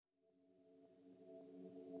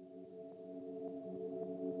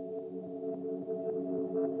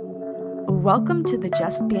Welcome to the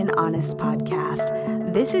Just Being Honest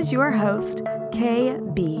podcast. This is your host,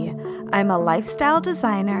 KB. I'm a lifestyle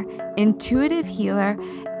designer, intuitive healer,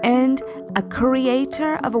 and a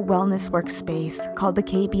creator of a wellness workspace called the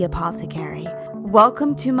KB Apothecary.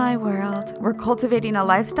 Welcome to my world. We're cultivating a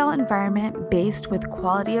lifestyle environment based with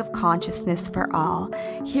quality of consciousness for all,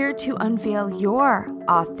 here to unveil your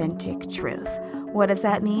authentic truth. What does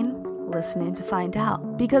that mean? Listen in to find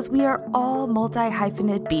out, because we are all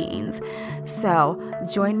multi-hyphenate beings. So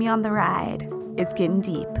join me on the ride. It's getting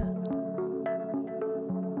deep.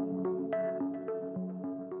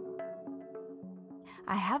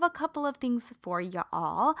 I have a couple of things for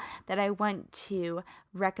y'all that I want to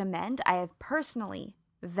recommend. I have personally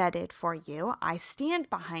vetted for you. I stand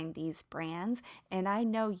behind these brands, and I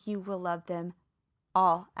know you will love them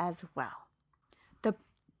all as well. The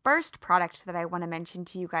first product that I want to mention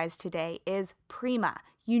to you guys today is Prima.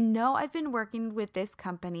 You know I've been working with this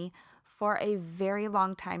company for a very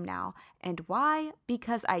long time now. And why?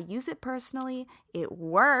 Because I use it personally, it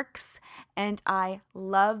works, and I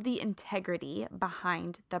love the integrity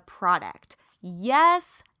behind the product.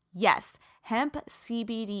 Yes, hemp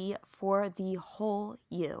CBD for the whole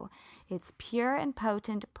you. It's pure and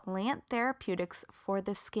potent plant therapeutics for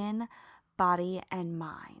the skin, body, and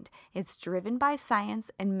mind. It's driven by science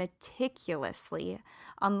and meticulously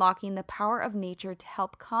unlocking the power of nature to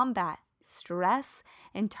help combat stress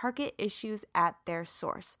and target issues at their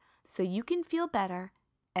source so you can feel better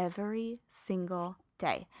every single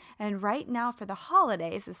day. And right now for the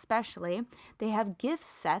holidays especially, they have gift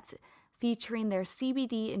sets featuring their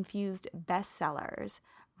CBD infused bestsellers,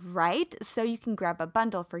 right? So you can grab a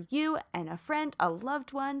bundle for you and a friend, a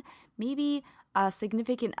loved one, maybe a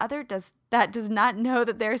significant other does not know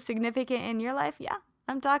that they're significant in your life. Yeah,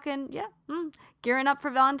 I'm talking, gearing up for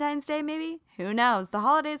Valentine's Day maybe? Who knows? The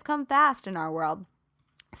holidays come fast in our world.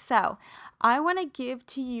 So I want to give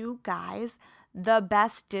to you guys the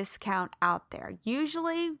best discount out there.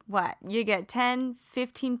 Usually, you get 10,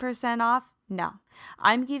 15% off? No,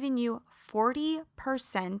 I'm giving you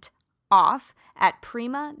 40% off at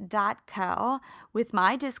prima.co with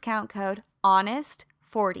my discount code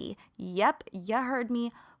HONEST40. Yep, you heard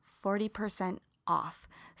me, 40% off.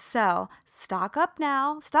 So stock up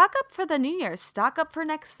now, stock up for the New Year, stock up for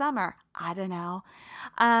next summer. I don't know.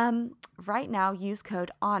 Right now, use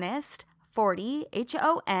code HONEST40,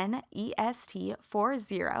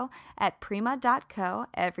 HONEST40 at prima.co.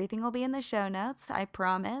 Everything will be in the show notes, I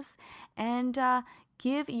promise. And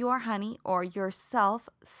give your honey or yourself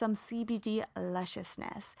some CBD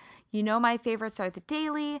lusciousness. You know my favorites are the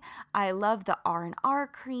daily. I love the R&R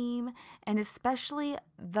cream, and especially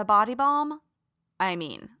the body balm. I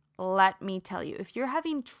mean, let me tell you, if you're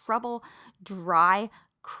having trouble, dry,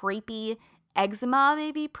 crepey, eczema,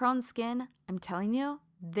 maybe prone skin, I'm telling you,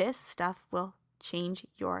 this stuff will change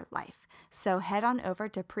your life. So head on over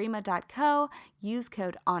to prima.co, use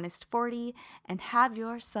code HONEST40, and have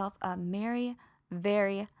yourself a merry,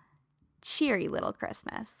 very cheery little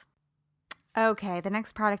Christmas. Okay, the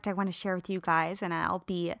next product I want to share with you guys, and I'll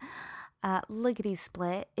be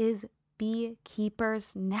lickety-split, is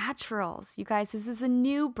Beekeepers Naturals. You guys, this is a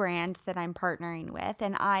new brand that I'm partnering with,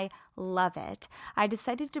 and I love it. I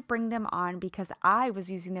decided to bring them on because I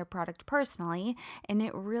was using their product personally, and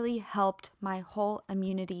it really helped my whole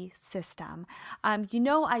immunity system. You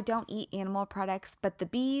know I don't eat animal products, but the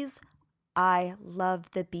bees, I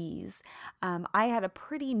love the bees. I had a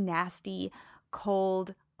pretty nasty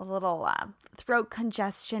cold, a little throat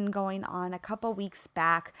congestion going on a couple weeks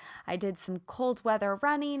back. I did some cold weather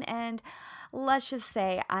running, and let's just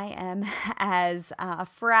say I am as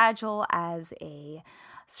fragile as a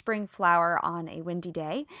spring flower on a windy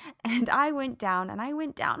day. And I went down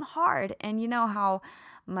hard. And you know how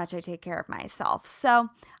much I take care of myself. So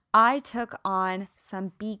I took on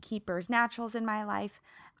some Beekeepers Naturals in my life.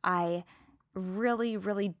 I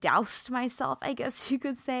really doused myself, I guess you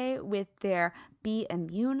could say, with their Bee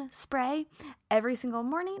Immune spray. Every single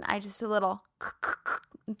morning, I just a little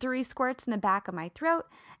 3 squirts in the back of my throat.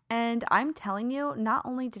 And I'm telling you, not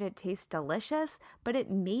only did it taste delicious, but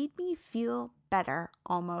it made me feel better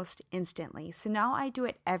almost instantly. So now I do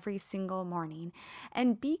it every single morning.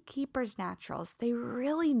 And Beekeepers Naturals, they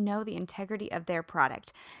really know the integrity of their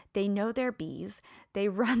product. They know their bees. They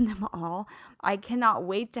run them all. I cannot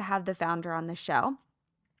wait to have the founder on the show.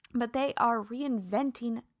 But they are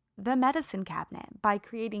reinventing the medicine cabinet by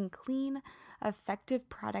creating clean, effective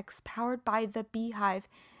products powered by the beehive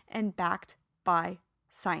and backed by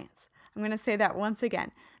science. I'm going to say that once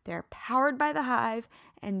again. They're powered by the hive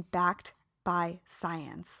and backed by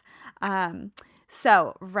science.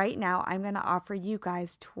 So right now I'm going to offer you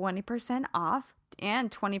guys 20% off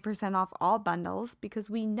and 20% off all bundles, because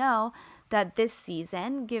we know that this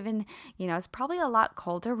season, given, it's probably a lot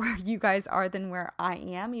colder where you guys are than where I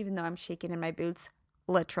am, even though I'm shaking in my boots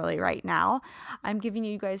literally right now. I'm giving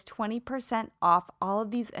you guys 20% off all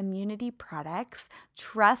of these immunity products.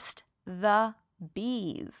 Trust the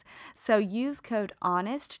bees. So use code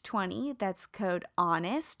HONEST20. That's code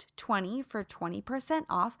HONEST20 for 20%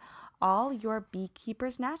 off all your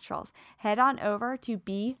Beekeepers Naturals. Head on over to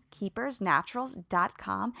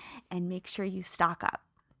beekeepersnaturals.com and make sure you stock up.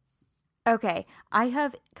 Okay, I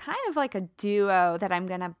have kind of like a duo that I'm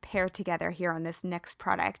going to pair together here on this next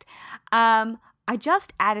product. I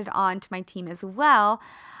just added on to my team as well,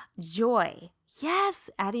 joy. Yes,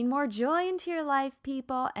 adding more joy into your life,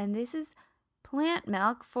 people. And this is plant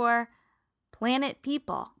milk for planet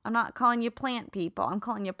people. I'm not calling you plant people. I'm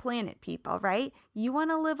calling you planet people, right? You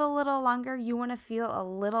want to live a little longer. You want to feel a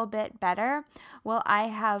little bit better. Well, I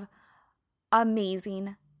have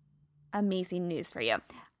amazing news for you.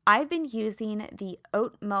 I've been using the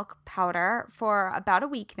oat milk powder for about a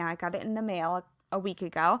week now. I got it in the mail a week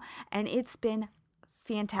ago, and it's been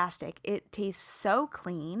fantastic. It tastes so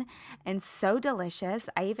clean and so delicious.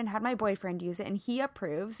 I even had my boyfriend use it and he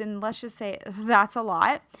approves, and let's just say that's a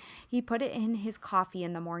lot. He put it in his coffee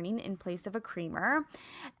in the morning in place of a creamer,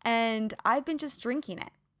 and I've been just drinking it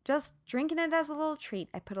as a little treat.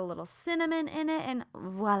 I put a little cinnamon in it and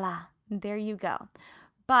voila, there you go.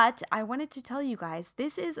 But I wanted to tell you guys,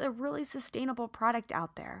 this is a really sustainable product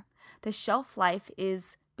out there. The shelf life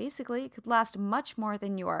is basically, it could last much more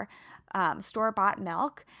than your store-bought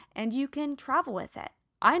milk, and you can travel with it.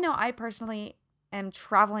 I know I personally am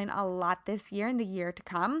traveling a lot this year and the year to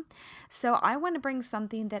come, so I want to bring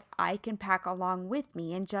something that I can pack along with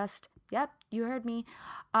me and just, yep, you heard me,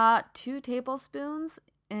 2 tablespoons.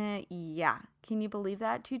 Yeah, can you believe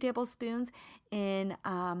that? 2 tablespoons in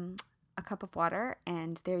a cup of water,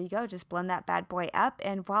 and there you go. Just blend that bad boy up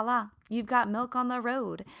and voila, you've got milk on the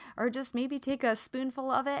road. Or just maybe take a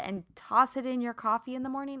spoonful of it and toss it in your coffee in the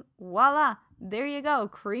morning. Voila, there you go,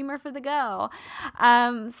 creamer for the go.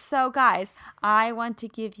 So guys, I want to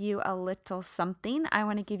give you a little something. I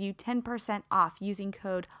want to give you 10% off using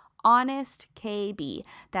code HONESTKB.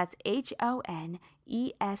 That's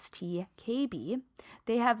HONESTKB.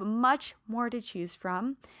 They have much more to choose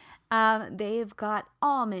from. They've got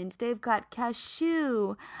almond, they've got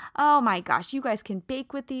cashew. Oh my gosh, you guys can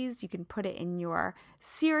bake with these. You can put it in your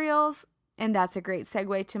cereals. And that's a great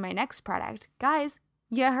segue to my next product. Guys,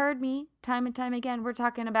 you heard me time and time again. We're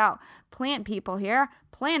talking about plant people here,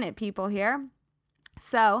 planet people here.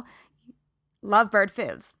 So, Lovebird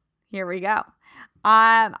Foods. Here we go.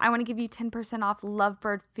 I want to give you 10% off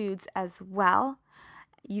Lovebird Foods as well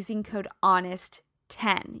using code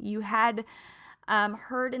HONEST10. You had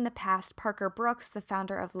heard in the past Parker Brooks, the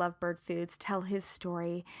founder of Lovebird Foods, tell his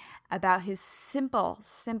story about his simple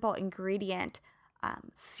ingredient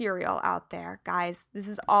cereal out there. Guys, this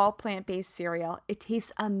is all plant-based cereal. It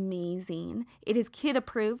tastes amazing. It is kid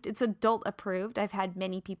approved. It's adult approved. I've had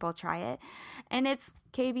many people try it, and it's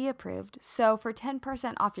KB approved. So for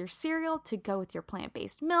 10% off your cereal to go with your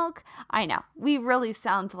plant-based milk, I know we really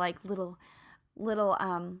sound like little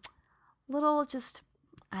just,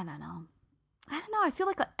 I don't know. I feel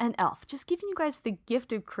like an elf, just giving you guys the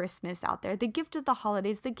gift of Christmas out there, the gift of the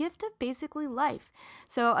holidays, the gift of basically life.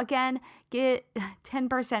 So again, get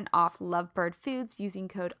 10% off Lovebird Foods using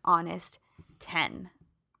code HONEST10.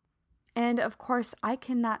 And of course, I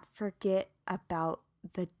cannot forget about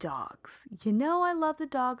the dogs. You know I love the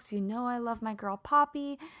dogs. You know I love my girl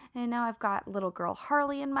Poppy. And now I've got little girl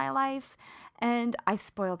Harley in my life. And I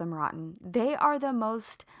spoil them rotten. They are the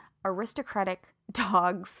most aristocratic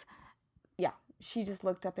dogs. Yeah, she just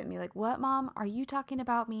looked up at me like, what, Mom? Are you talking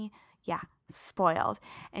about me? Yeah, spoiled.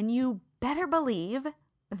 And you better believe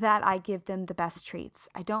that I give them the best treats.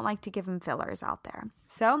 I don't like to give them fillers out there.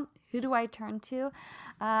 So who do I turn to?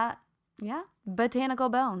 Botanical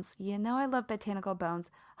Bones. You know I love Botanical Bones.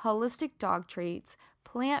 Holistic dog treats,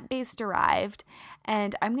 plant-based derived,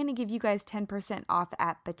 and I'm going to give you guys 10% off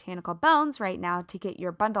at Botanical Bones right now to get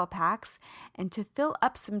your bundle packs and to fill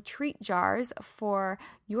up some treat jars for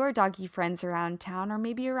your doggy friends around town or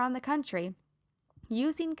maybe around the country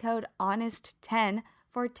using code HONEST10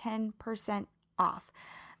 for 10% off.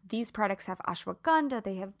 These products have ashwagandha,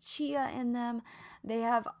 they have chia in them, they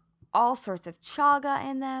have all sorts of chaga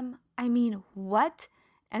in them. I mean, what?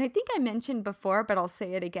 And I think I mentioned before, but I'll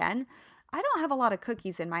say it again. I don't have a lot of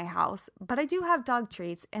cookies in my house, but I do have dog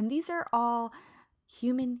treats, and these are all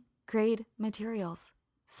human grade materials.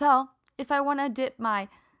 So if I want to dip my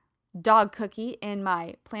dog cookie in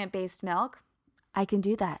my plant-based milk, I can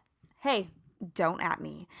do that. Hey, don't at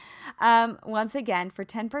me. Once again, for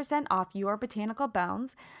 10% off your botanical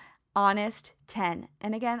bones, Honest 10.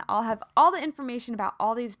 And again, I'll have all the information about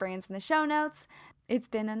all these brands in the show notes. It's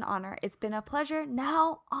been an honor. It's been a pleasure.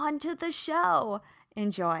 Now on to the show.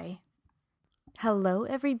 Enjoy. Hello,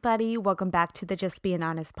 everybody. Welcome back to the Just Being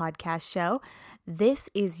Honest podcast show. This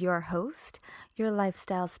is your host, your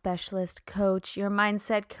lifestyle specialist coach, your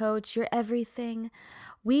mindset coach, your everything.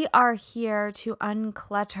 We are here to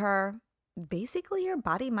unclutter basically your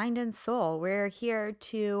body, mind, and soul. We're here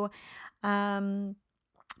to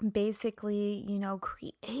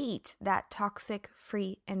create that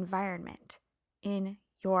toxic-free environment in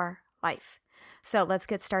your life. So let's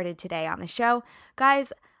get started today on the show.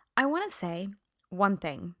 Guys, I want to say one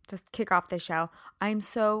thing to kick off the show. I'm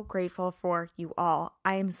so grateful for you all.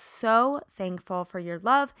 I am so thankful for your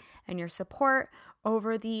love and your support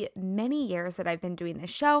over the many years that I've been doing this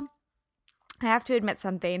show. I have to admit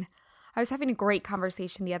something. I was having a great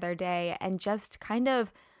conversation the other day and just kind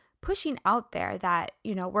of pushing out there that,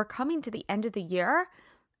 we're coming to the end of the year.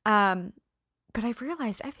 But I've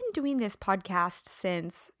realized I've been doing this podcast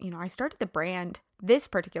since, I started this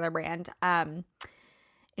particular brand,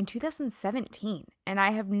 in 2017. And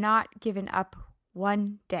I have not given up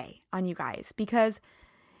one day on you guys because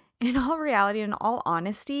in all reality, in all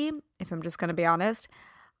honesty, if I'm just going to be honest,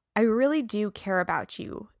 I really do care about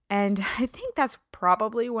you. And I think that's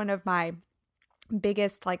probably one of my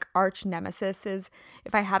biggest arch nemesis is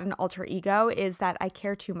if I had an alter ego is that I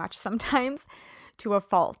care too much sometimes to a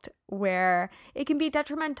fault where it can be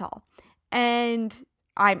detrimental. And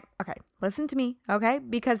listen to me, okay?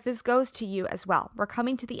 Because this goes to you as well. We're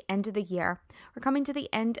coming to the end of the year. We're coming to the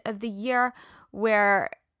end of the year where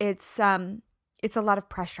it's a lot of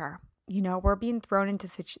pressure. We're being thrown into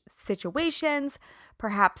situations,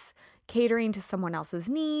 perhaps catering to someone else's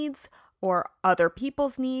needs or other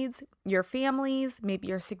people's needs, your families, maybe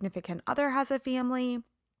your significant other has a family.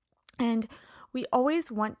 And we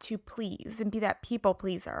always want to please and be that people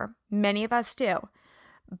pleaser. Many of us do.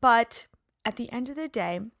 But at the end of the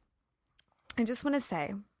day, I just want to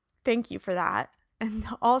say thank you for that. And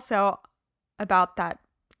also about that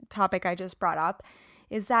topic I just brought up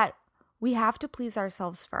is that we have to please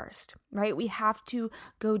ourselves first, right? We have to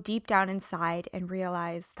go deep down inside and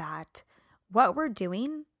realize that what we're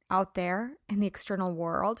doing out there in the external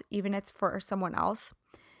world, even if it's for someone else,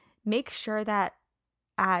 make sure that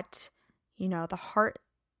at, the heart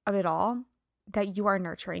of it all, that you are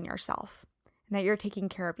nurturing yourself and that you're taking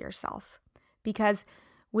care of yourself. Because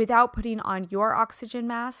without putting on your oxygen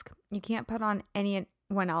mask, you can't put on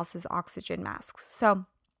anyone else's oxygen masks. So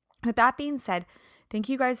with that being said, thank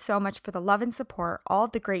you guys so much for the love and support, all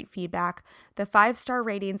the great feedback, the 5-star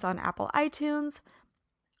ratings on Apple iTunes.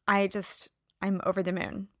 I'm over the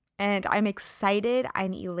moon. And I'm excited,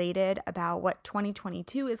 I'm elated about what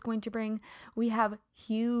 2022 is going to bring. We have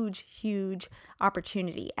huge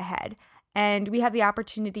opportunity ahead. And we have the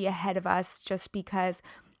opportunity ahead of us just because,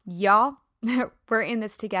 y'all, we're in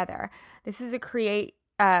this together. This is a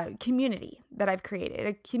community that I've created,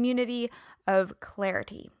 a community of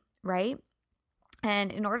clarity, right?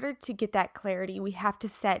 And in order to get that clarity, we have to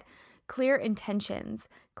set clear intentions,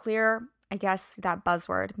 that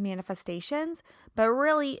buzzword, manifestations, but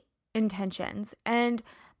really intentions. And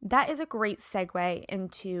that is a great segue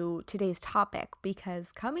into today's topic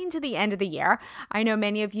because coming to the end of the year, I know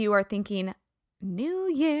many of you are thinking, New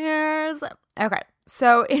Year's. Okay,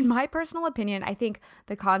 so in my personal opinion, I think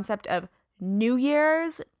the concept of New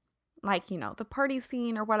Year's, the party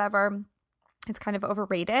scene or whatever, it's kind of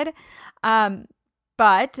overrated.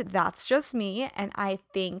 But that's just me. And I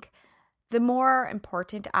think the more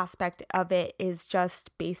important aspect of it is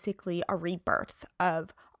just basically a rebirth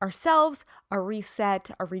of ourselves, a reset,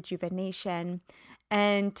 a rejuvenation.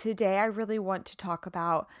 And today I really want to talk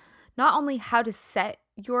about not only how to set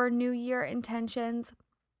your New Year intentions,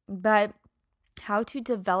 but how to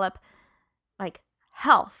develop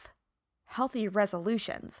healthy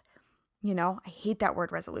resolutions. I hate that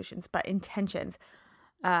word resolutions, but intentions,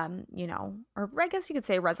 or I guess you could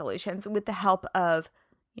say resolutions with the help of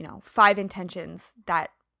 5 intentions that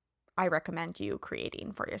I recommend you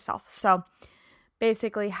creating for yourself. So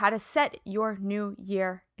basically how to set your New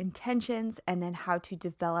Year intentions and then how to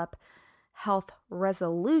develop health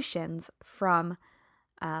resolutions from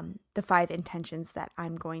the 5 intentions that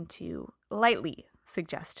I'm going to lightly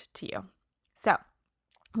suggest to you. So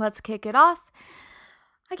let's kick it off.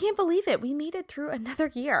 I can't believe it. We made it through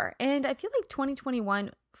another year and I feel like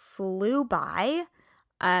 2021 flew by.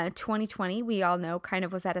 2020, we all know, kind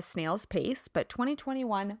of was at a snail's pace, but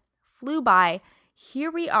 2021 flew by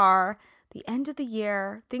here we are, the end of the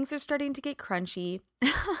year. Things are starting to get crunchy.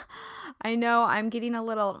 I know I'm getting a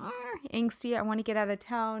little angsty. I want to get out of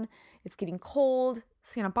town. It's getting cold.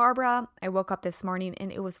 Santa Barbara. I woke up this morning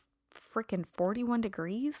and it was freaking 41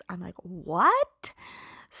 degrees. I'm like, what?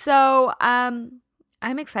 So I'm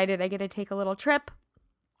excited. I get to take a little trip.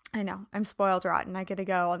 I know, I'm spoiled rotten. I get to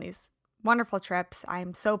go on these wonderful trips.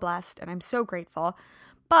 I'm so blessed and I'm so grateful.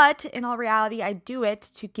 But in all reality, I do it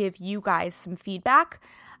to give you guys some feedback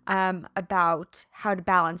about how to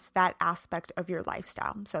balance that aspect of your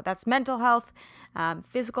lifestyle. So that's mental health,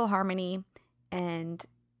 physical harmony, and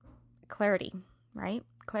clarity, right?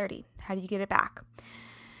 Clarity. How do you get it back?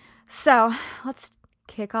 So let's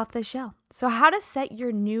kick off the show. So how to set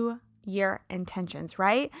your new year intentions,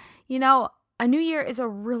 right? You know, a new year is a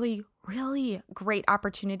really, really great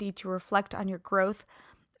opportunity to reflect on your growth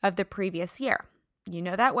of the previous year. You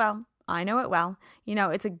know that well. I know it well. You know,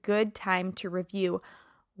 it's a good time to review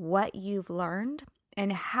what you've learned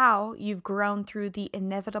and how you've grown through the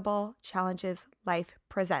inevitable challenges life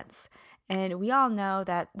presents. And we all know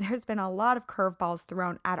that there's been a lot of curveballs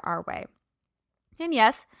thrown at our way. And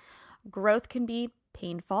yes, growth can be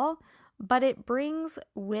painful, but it brings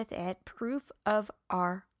with it proof of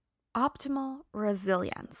our optimal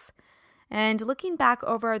resilience. And looking back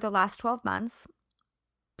over the last 12 months,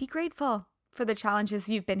 be grateful for the challenges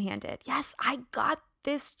you've been handed. Yes, I got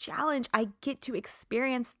this challenge. I get to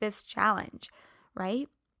experience this challenge, right?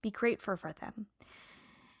 Be grateful for them.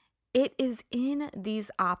 It is in these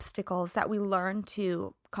obstacles that we learn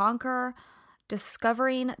to conquer,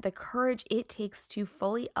 discovering the courage it takes to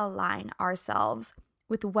fully align ourselves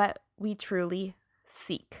with what we truly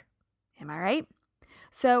seek. Am I right?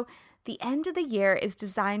 So the end of the year is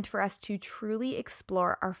designed for us to truly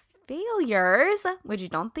explore our failures, which you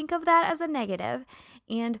don't think of that as a negative,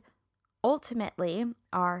 and ultimately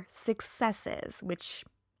our successes, which,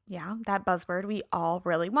 yeah, that buzzword we all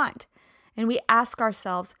really want. And we ask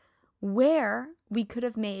ourselves where we could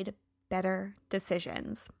have made better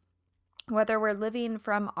decisions, whether we're living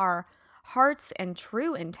from our hearts and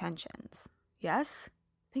true intentions. Yes?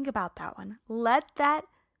 Think about that one. Let that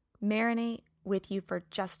marinate with you for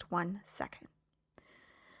just 1 second.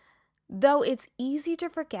 Though it's easy to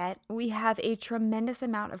forget, we have a tremendous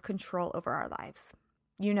amount of control over our lives.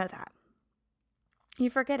 You know that. You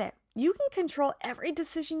forget it. You can control every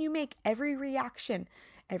decision you make, every reaction,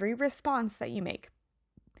 every response that you make.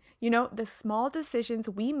 You know, the small decisions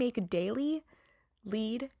we make daily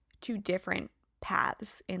lead to different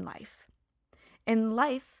paths in life. And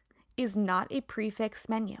life is not a prefix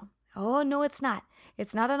menu. Oh, no, it's not.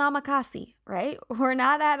 It's not an omakase, right? We're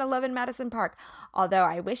not at 11 Madison Park. Although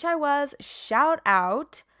I wish I was. Shout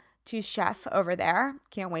out to Chef over there.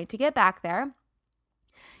 Can't wait to get back there.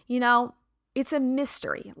 You know, it's a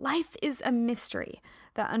mystery. Life is a mystery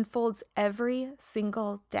that unfolds every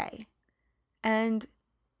single day. And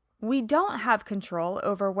we don't have control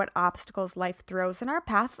over what obstacles life throws in our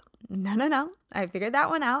path. No. I figured that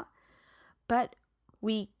one out. But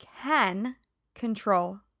we can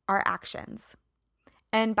control our actions.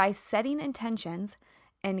 And by setting intentions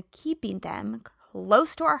and keeping them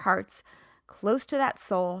close to our hearts, close to that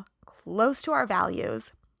soul, close to our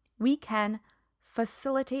values, we can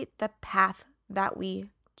facilitate the path that we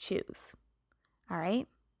choose. All right?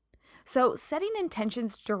 So setting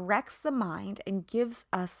intentions directs the mind and gives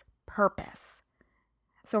us purpose.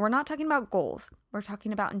 So we're not talking about goals. We're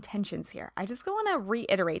talking about intentions here. I just want to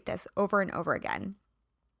reiterate this over and over again.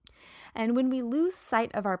 And when we lose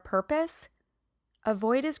sight of our purpose, a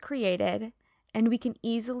void is created and we can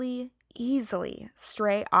easily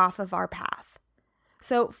stray off of our path.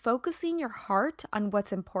 So focusing your heart on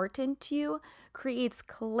what's important to you creates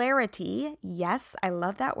clarity. Yes, I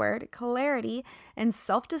love that word, clarity and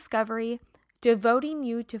self-discovery, devoting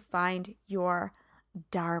you to find your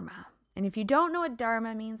dharma. And if you don't know what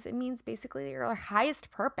dharma means, it means basically your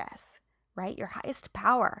highest purpose, right? Your highest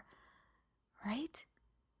power, right?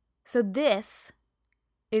 So this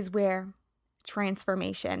is where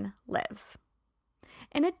transformation lives.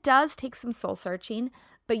 And it does take some soul searching,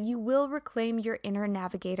 but you will reclaim your inner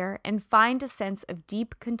navigator and find a sense of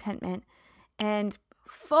deep contentment and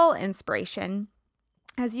full inspiration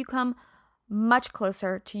as you come much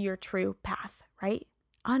closer to your true path, right?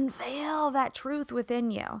 Unveil that truth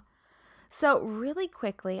within you. So really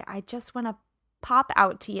quickly, I just want to pop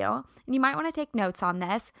out to you, and you might want to take notes on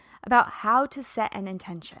this, about how to set an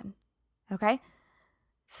intention, okay?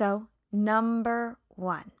 So number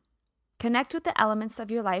 1, connect with the elements of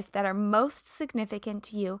your life that are most significant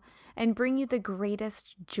to you and bring you the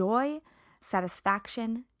greatest joy,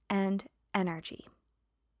 satisfaction, and energy.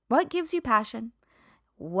 What gives you passion?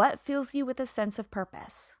 what fills you with a sense of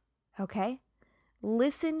purpose? Okay?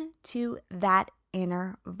 Listen to that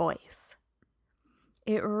inner voice.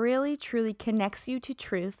 It really, truly connects you to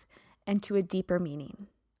truth and to a deeper meaning.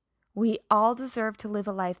 We all deserve to live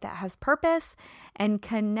a life that has purpose and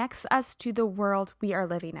connects us to the world we are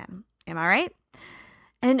living in. Am I right?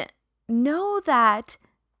 And know that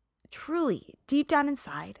truly deep down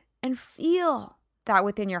inside and feel that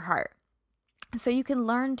within your heart so you can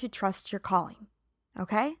learn to trust your calling.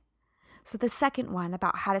 Okay? So the second one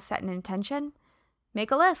about how to set an intention, make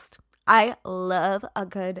a list. I love a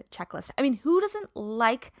good checklist. I mean, who doesn't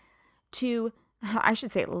like to, I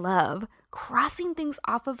should say love, crossing things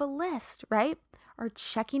off of a list, right? Or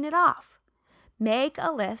checking it off. Make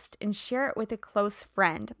a list and share it with a close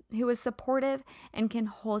friend who is supportive and can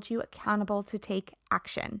hold you accountable to take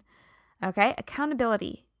action. Okay?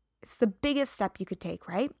 Accountability. It's the biggest step you could take,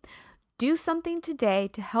 right? Do something today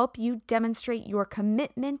to help you demonstrate your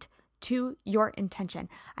commitment to your intention.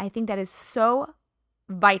 I think that is so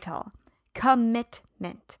vital.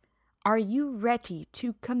 Commitment. Are you ready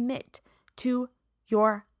to commit to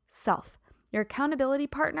yourself? Your accountability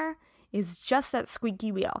partner is just that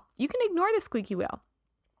squeaky wheel. You can ignore the squeaky wheel.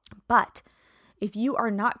 But if you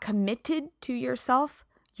are not committed to yourself,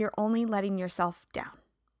 you're only letting yourself down.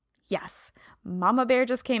 Yes, Mama Bear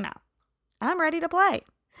just came out. I'm ready to play.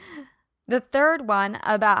 The third one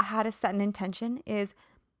about how to set an intention is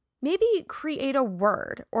maybe create a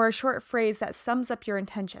word or a short phrase that sums up your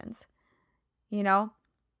intentions. You know,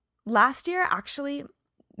 last year, actually,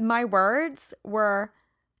 my words were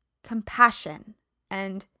compassion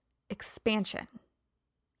and expansion.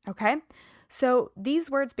 Okay? So these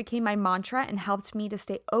words became my mantra and helped me to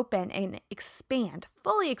stay open and expand,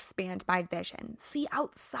 fully expand my vision, see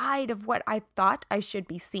outside of what I thought I should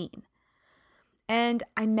be seen. And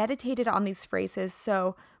I meditated on these phrases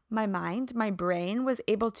so my mind, my brain was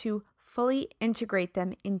able to fully integrate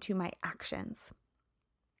them into my actions.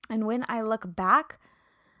 And when I look back,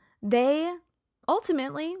 they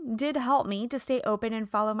ultimately did help me to stay open and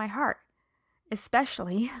follow my heart,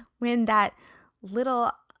 especially when that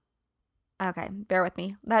little, okay, bear with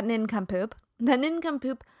me, that nincompoop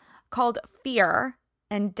called fear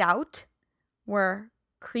and doubt were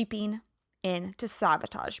creeping in to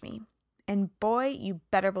sabotage me. And boy, you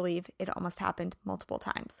better believe it almost happened multiple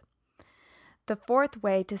times. The fourth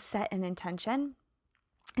way to set an intention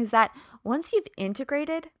is that once you've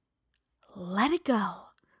integrated, let it go.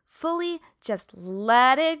 Fully just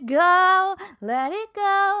let it go. Let it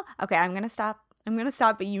go. Okay, I'm going to stop,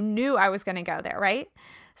 but you knew I was going to go there, right?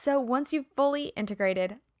 So once you've fully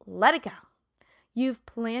integrated, let it go. You've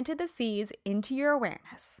planted the seeds into your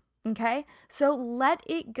awareness, okay? So let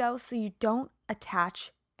it go so you don't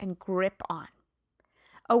attach and grip on.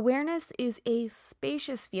 Awareness is a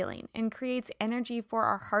spacious feeling and creates energy for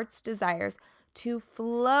our heart's desires to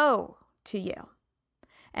flow to you.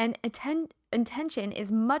 And intention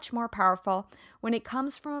is much more powerful when it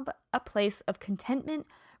comes from a place of contentment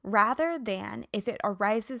rather than if it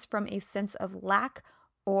arises from a sense of lack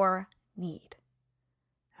or need.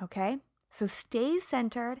 Okay? So stay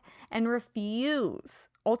centered and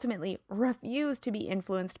ultimately refuse to be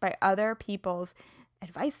influenced by other people's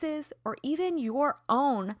advices or even your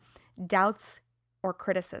own doubts or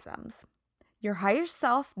criticisms. Your higher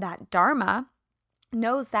self, that Dharma,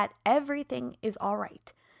 knows that everything is all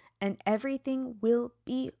right and everything will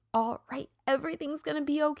be all right. Everything's going to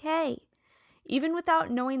be okay, even without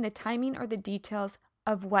knowing the timing or the details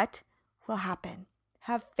of what will happen.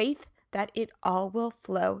 Have faith that it all will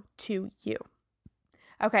flow to you.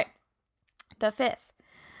 Okay, the fifth,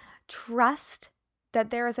 trust that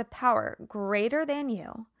there is a power greater than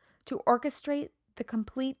you to orchestrate the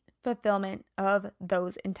complete fulfillment of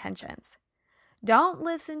those intentions. Don't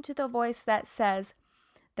listen to the voice that says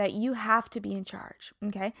that you have to be in charge,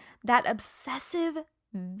 okay? That obsessive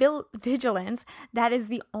vigilance, that is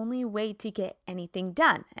the only way to get anything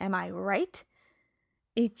done. Am I right?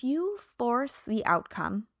 If you force the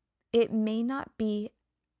outcome, it may not be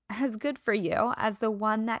as good for you as the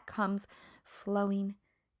one that comes flowing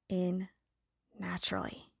in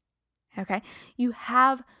naturally. Okay? You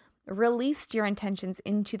have released your intentions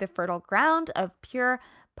into the fertile ground of pure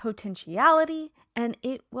potentiality, and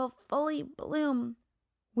it will fully bloom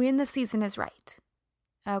when the season is right.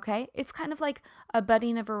 Okay? It's kind of like a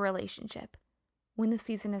budding of a relationship when the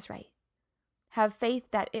season is right. Have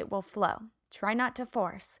faith that it will flow. Try not to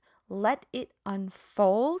force. Let it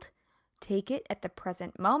unfold. Take it at the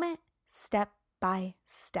present moment, step by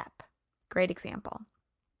step. Great example.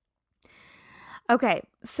 Okay,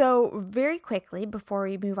 so very quickly before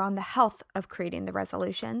we move on, the health of creating the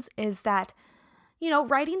resolutions is that,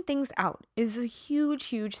 writing things out is a huge,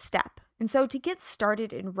 huge step. And so to get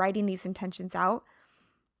started in writing these intentions out,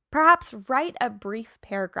 perhaps write a brief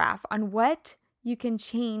paragraph on what you can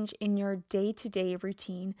change in your day-to-day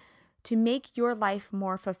routine to make your life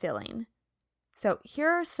more fulfilling. So here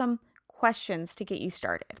are some questions to get you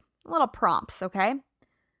started. Little prompts, okay?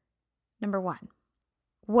 Number 1,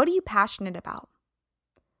 what are you passionate about?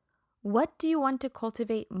 What do you want to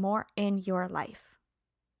cultivate more in your life?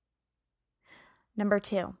 Number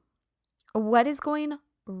 2, what is going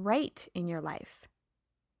right in your life?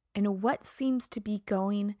 And what seems to be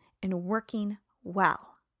going and working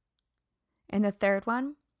well? And the third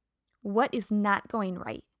one, what is not going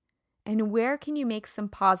right? And where can you make some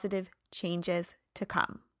positive changes to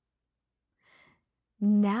come?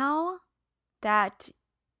 Now that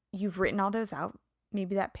you've written all those out,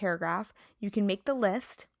 maybe that paragraph, you can make the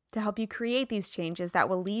list to help you create these changes that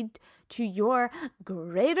will lead to your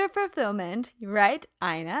greater fulfillment, right?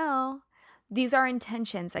 I know. These are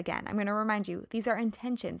intentions. Again, I'm going to remind you, these are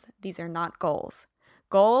intentions. These are not goals.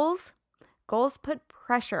 Goals put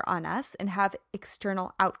pressure on us and have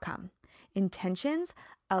external outcome. Intentions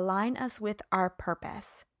align us with our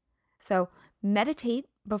purpose. So meditate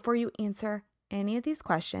before you answer any of these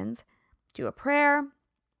questions. Do a prayer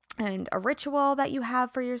and a ritual that you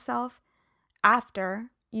have for yourself after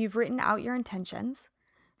you've written out your intentions,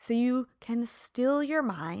 so you can still your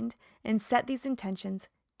mind and set these intentions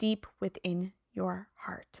deep within your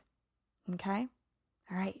heart. Okay?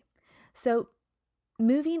 All right. So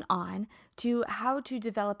moving on to how to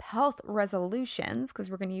develop health resolutions, because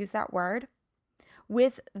we're going to use that word,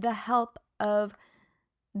 with the help of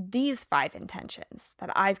these 5 intentions that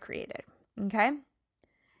I've created. Okay?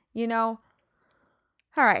 All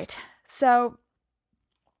right. So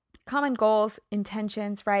common goals,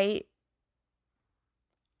 intentions, right?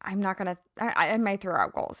 I might throw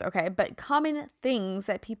out goals, okay? But common things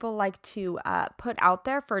that people like to put out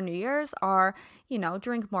there for New Year's are,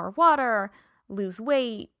 drink more water, lose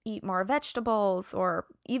weight, eat more vegetables, or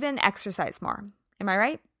even exercise more. Am I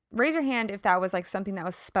right? Raise your hand if that was like something that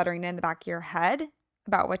was sputtering in the back of your head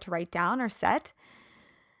about what to write down or set.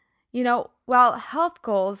 While health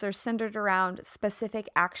goals are centered around specific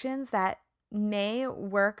actions that may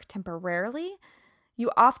work temporarily, you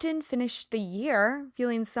often finish the year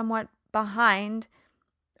feeling somewhat behind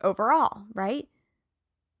overall, right?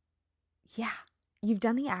 Yeah, you've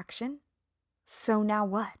done the action. So now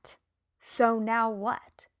what?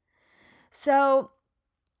 So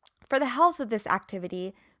for the health of this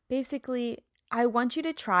activity, basically, I want you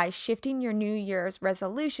to try shifting your New Year's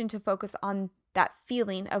resolution to focus on that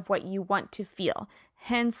feeling of what you want to feel.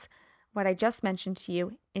 Hence, what I just mentioned to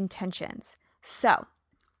you, intentions. So,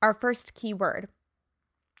 our first key word,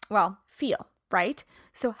 feel, right?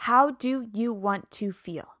 So how do you want to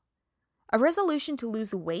feel? A resolution to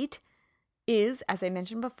lose weight is, as I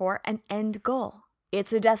mentioned before, an end goal.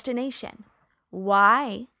 It's a destination.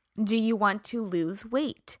 Why do you want to lose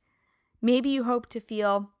weight? Maybe you hope to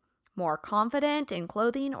feel more confident in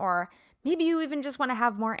clothing, or maybe you even just want to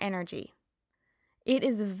have more energy. It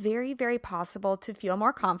is very, very possible to feel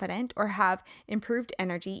more confident or have improved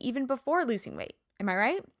energy even before losing weight. Am I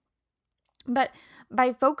right? But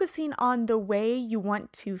by focusing on the way you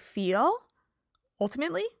want to feel,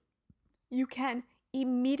 ultimately, you can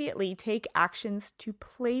immediately take actions to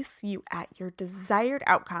place you at your desired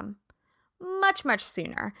outcome much, much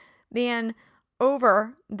sooner than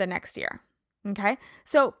over the next year. Okay?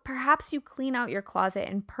 So perhaps you clean out your closet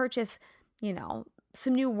and purchase,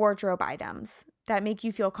 some new wardrobe items that make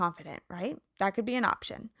you feel confident, right? That could be an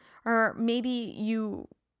option. Or maybe you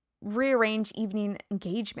rearrange evening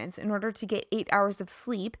engagements in order to get 8 hours of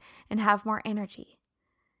sleep and have more energy.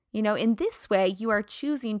 In this way, you are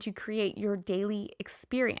choosing to create your daily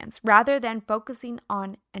experience rather than focusing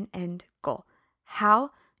on an end goal.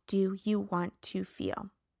 How do you want to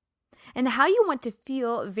feel? And how you want to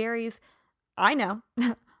feel varies, I know,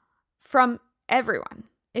 from everyone.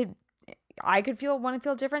 I could want to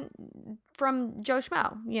feel different from Joe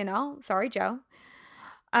Schmo, sorry, Joe.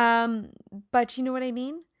 But you know what I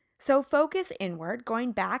mean? So focus inward,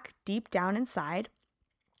 going back deep down inside.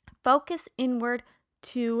 Focus inward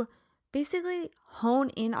to basically hone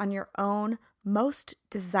in on your own most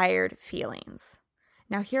desired feelings.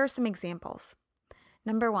 Now, here are some examples.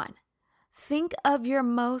 Number 1, think of your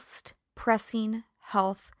most pressing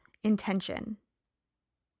health intention.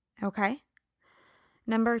 Okay?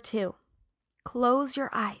 Number 2, close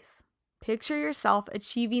your eyes. Picture yourself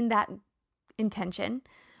achieving that intention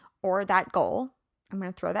or that goal. I'm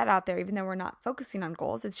going to throw that out there, even though we're not focusing on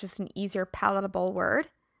goals. It's just an easier, palatable word.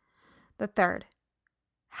 The third,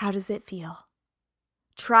 how does it feel?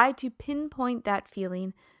 Try to pinpoint that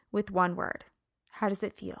feeling with one word. How does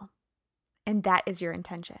it feel? And that is your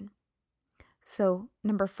intention. So,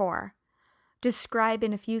 number 4, describe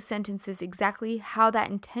in a few sentences exactly how that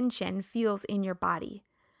intention feels in your body.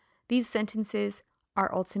 These sentences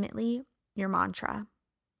are ultimately your mantra.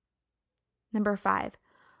 Number 5,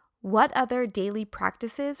 what other daily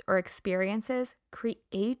practices or experiences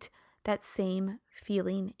create that same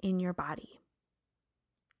feeling in your body?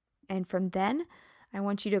 And from then, I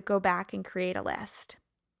want you to go back and create a list.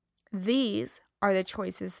 These are the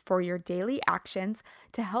choices for your daily actions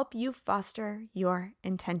to help you foster your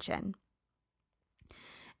intention.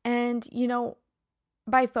 And,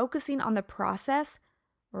 by focusing on the process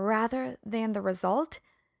rather than the result,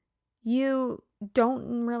 you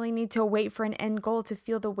don't really need to wait for an end goal to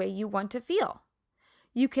feel the way you want to feel.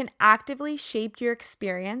 You can actively shape your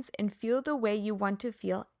experience and feel the way you want to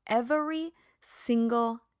feel every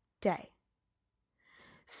single day.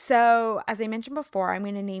 So, as I mentioned before, I'm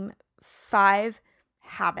going to name 5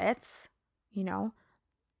 habits,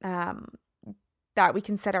 that we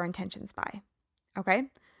can set our intentions by, okay?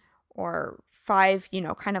 Or 5,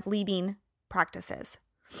 kind of leading practices.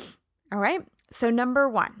 All right? So number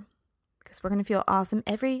 1, because we're going to feel awesome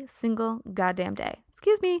every single goddamn day.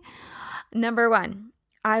 Excuse me. Number 1,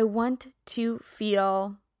 I want to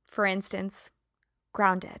feel, for instance,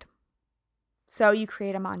 grounded. So you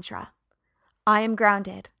create a mantra. I am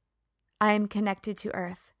grounded. I am connected to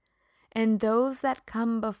earth. And those that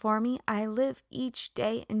come before me, I live each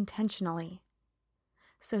day intentionally.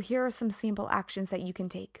 So here are some simple actions that you can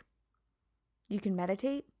take. You can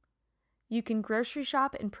meditate. You can grocery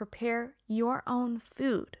shop and prepare your own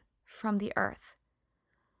food from the earth.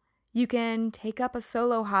 You can take up a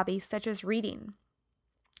solo hobby such as reading.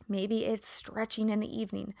 Maybe it's stretching in the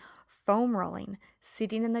evening, foam rolling,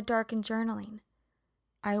 sitting in the dark and journaling.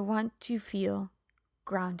 I want to feel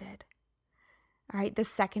grounded. All right, the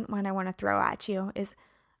second one I want to throw at you is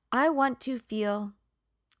I want to feel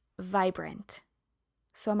vibrant.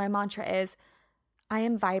 So my mantra is, I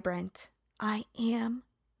am vibrant. I am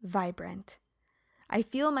vibrant. I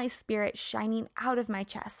feel my spirit shining out of my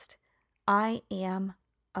chest. I am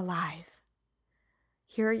alive.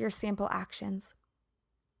 Here are your sample actions.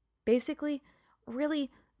 Basically,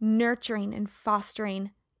 really nurturing and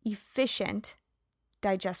fostering efficient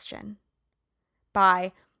digestion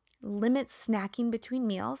by limit snacking between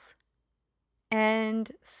meals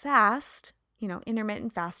and fast,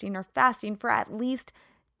 intermittent fasting or fasting for at least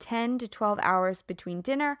 10 to 12 hours between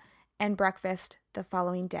dinner and breakfast the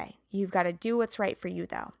following day. You've got to do what's right for you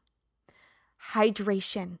though.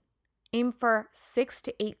 Hydration. Aim for 6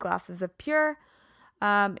 to 8 glasses of pure,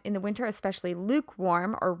 in the winter, especially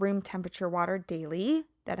lukewarm or room temperature water daily.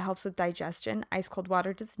 That helps with digestion. Ice cold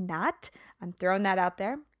water does not. I'm throwing that out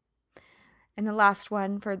there. And the last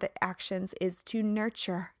one for the actions is to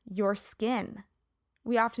nurture your skin.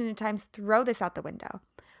 We oftentimes throw this out the window,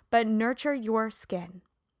 but nurture your skin.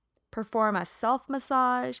 Perform a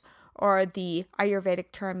self-massage or the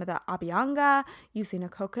Ayurvedic term, the Abhyanga, using a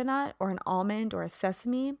coconut or an almond or a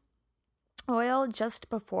sesame oil just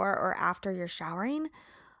before or after you're showering.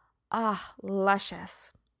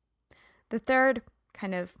 Luscious. The third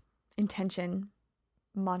kind of intention,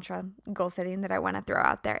 mantra, goal setting that I want to throw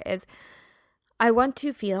out there is I want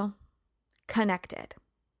to feel connected.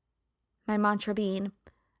 My mantra being,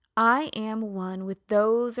 I am one with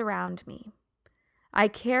those around me. I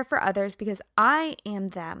care for others because I am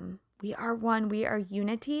them. We are one, we are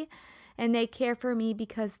unity, and they care for me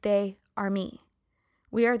because they are me.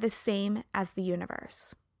 We are the same as the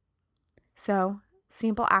universe. So,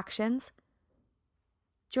 simple actions.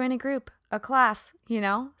 Join a group, a class,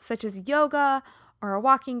 such as yoga or a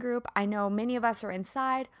walking group. I know many of us are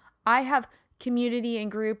inside. I have community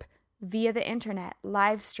and group via the internet,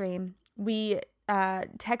 live stream. We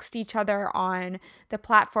text each other on the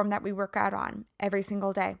platform that we work out on every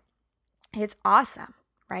single day. It's awesome,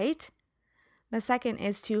 right? The second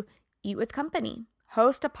is to eat with company.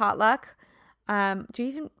 Host a potluck.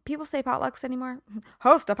 Do people say potlucks anymore?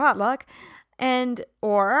 Host a potluck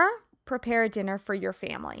or prepare a dinner for your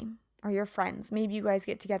family or your friends. Maybe you guys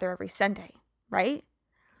get together every Sunday, right?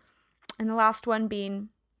 And the last one being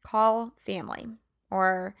call family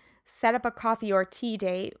or set up a coffee or tea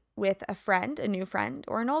date with a friend, a new friend,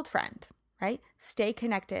 or an old friend, right? Stay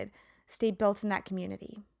connected. Stay built in that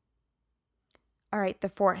community. All right, the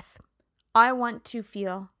fourth. I want to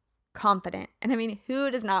feel confident. And I mean,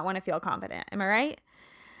 who does not want to feel confident? Am I right?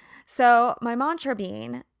 So my mantra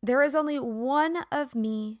being, there is only one of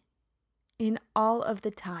me in all of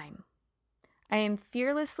the time. I am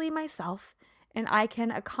fearlessly myself and I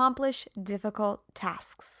can accomplish difficult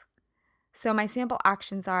tasks. So my sample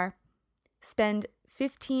actions are spend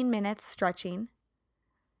 15 minutes stretching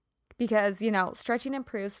because, stretching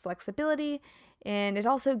improves flexibility and it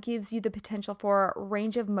also gives you the potential for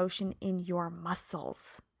range of motion in your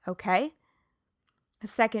muscles, okay? The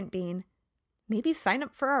second being, maybe sign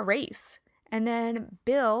up for a race and then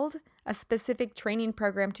build a specific training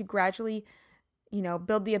program to gradually,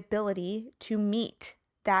 build the ability to meet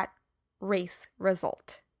that race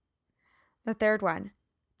result. The third one,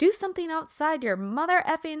 do something outside your mother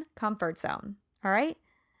effing comfort zone, all right?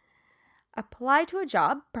 Apply to a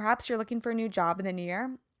job. Perhaps you're looking for a new job in the new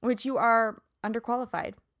year, which you are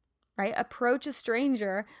underqualified, right? Approach a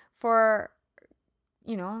stranger for,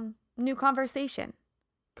 new conversation.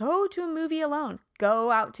 Go to a movie alone.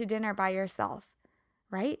 Go out to dinner by yourself,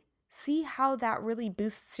 right? See how that really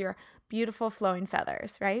boosts your beautiful flowing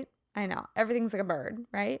feathers, right? I know, everything's like a bird,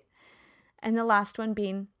 right? And the last one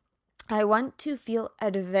being, I want to feel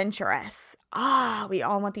adventurous. We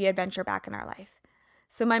all want the adventure back in our life.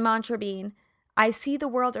 So my mantra being, I see the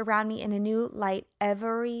world around me in a new light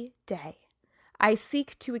every day. I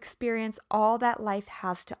seek to experience all that life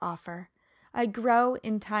has to offer. I grow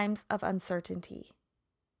in times of uncertainty.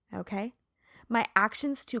 Okay? My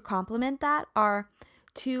actions to complement that are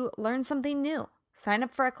to learn something new. Sign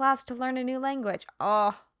up for a class to learn a new language.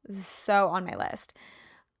 This is so on my list.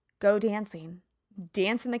 Go dancing.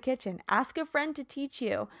 Dance in the kitchen. Ask a friend to teach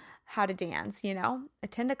you how to dance,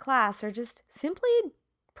 Attend a class or just simply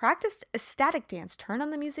practice a static dance. Turn on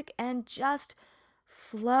the music and just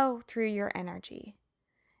flow through your energy.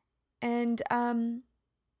 And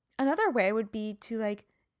another way would be to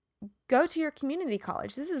go to your community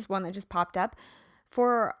college. This is one that just popped up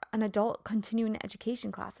for an adult continuing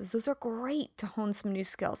education classes. Those are great to hone some new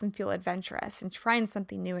skills and feel adventurous and trying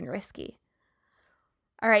something new and risky.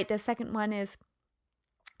 All right, the second one is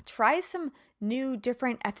try some new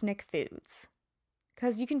different ethnic foods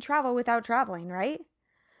because you can travel without traveling, right?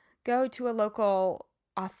 Go to a local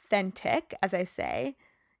authentic, as I say,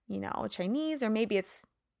 Chinese, or maybe it's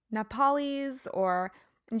Nepalese or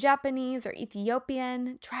Japanese or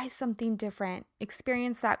Ethiopian. Try something different.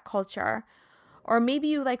 Experience that culture. Or maybe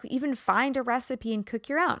you even find a recipe and cook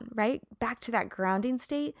your own, right? Back to that grounding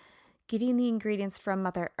state, getting the ingredients from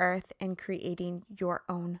Mother Earth and creating your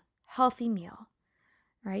own healthy meal,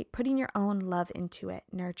 right? Putting your own love into it,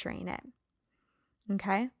 nurturing it.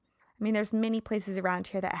 Okay? There's many places around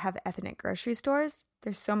here that have ethnic grocery stores.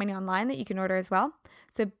 There's so many online that you can order as well.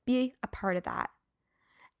 So be a part of that.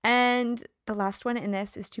 And the last one in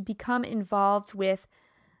this is to become involved with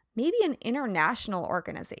maybe an international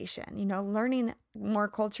organization, learning more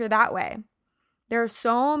culture that way. There are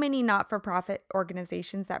so many not-for-profit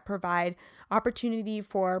organizations that provide opportunity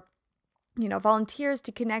for, volunteers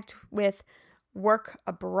to connect with work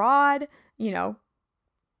abroad,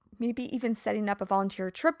 maybe even setting up a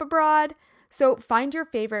volunteer trip abroad. So find your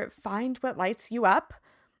favorite, find what lights you up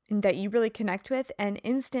and that you really connect with, and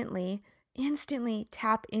instantly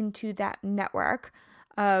tap into that network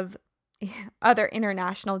of other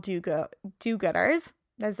international do-gooders.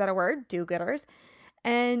 Is that a word? Do-gooders.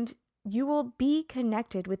 And you will be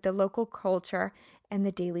connected with the local culture and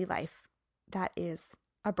the daily life that is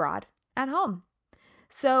abroad at home.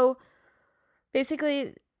 So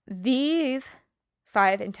basically, these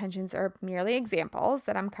 5 intentions are merely examples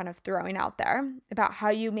that I'm kind of throwing out there about how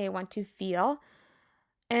you may want to feel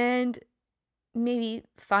and maybe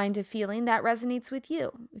find a feeling that resonates with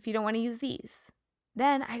you. If you don't want to use these,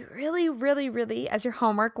 then I really, really, really, as your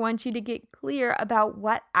homework, want you to get clear about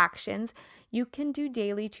what actions you can do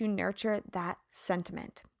daily to nurture that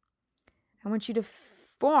sentiment. I want you to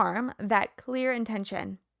form that clear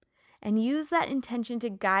intention and use that intention to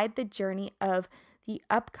guide the journey of the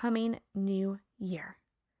upcoming new year.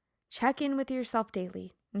 Check in with yourself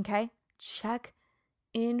daily, okay? Check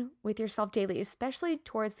in with yourself daily, especially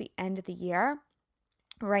towards the end of the year.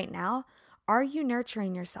 Right now, are you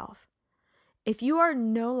nurturing yourself? If you are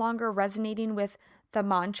no longer resonating with the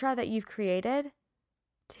mantra that you've created,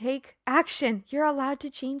 take action. You're allowed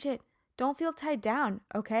to change it. Don't feel tied down,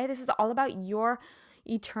 okay? This is all about your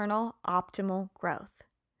eternal optimal growth.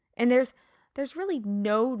 And there's really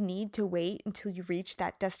no need to wait until you reach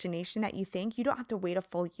that destination that you think. You don't have to wait a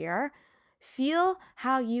full year. Feel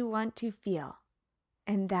how you want to feel.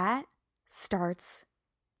 And that starts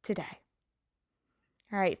today.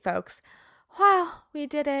 All right, folks. Wow, we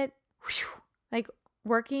did it. Whew.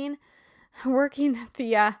 Working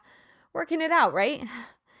it out, right?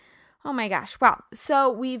 Oh my gosh. Wow. So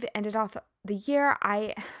we've ended off the year.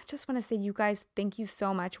 I just want to say, you guys, thank you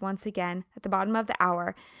so much once again at the bottom of the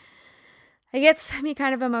hour. It gets me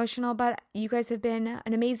kind of emotional, but you guys have been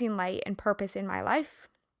an amazing light and purpose in my life.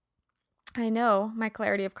 I know my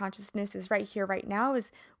clarity of consciousness is right here, right now,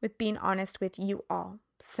 is with being honest with you all.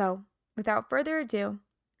 So, without further ado,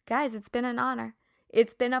 guys, it's been an honor.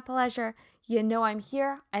 It's been a pleasure. You know I'm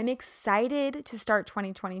here. I'm excited to start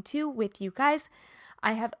 2022 with you guys.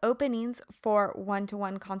 I have openings for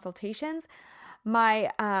one-to-one consultations.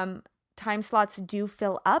 My time slots do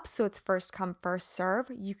fill up, so it's first come, first serve.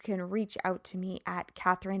 You can reach out to me at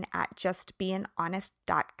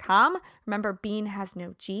Catherine@justbeinghonest.com. Remember, being has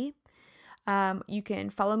no G. You can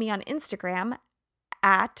follow me on Instagram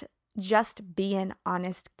at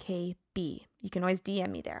justbeinghonestKB. You can always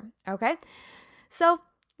DM me there. Okay? So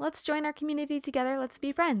let's join our community together. Let's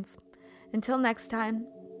be friends. Until next time,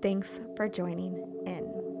 thanks for joining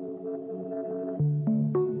in.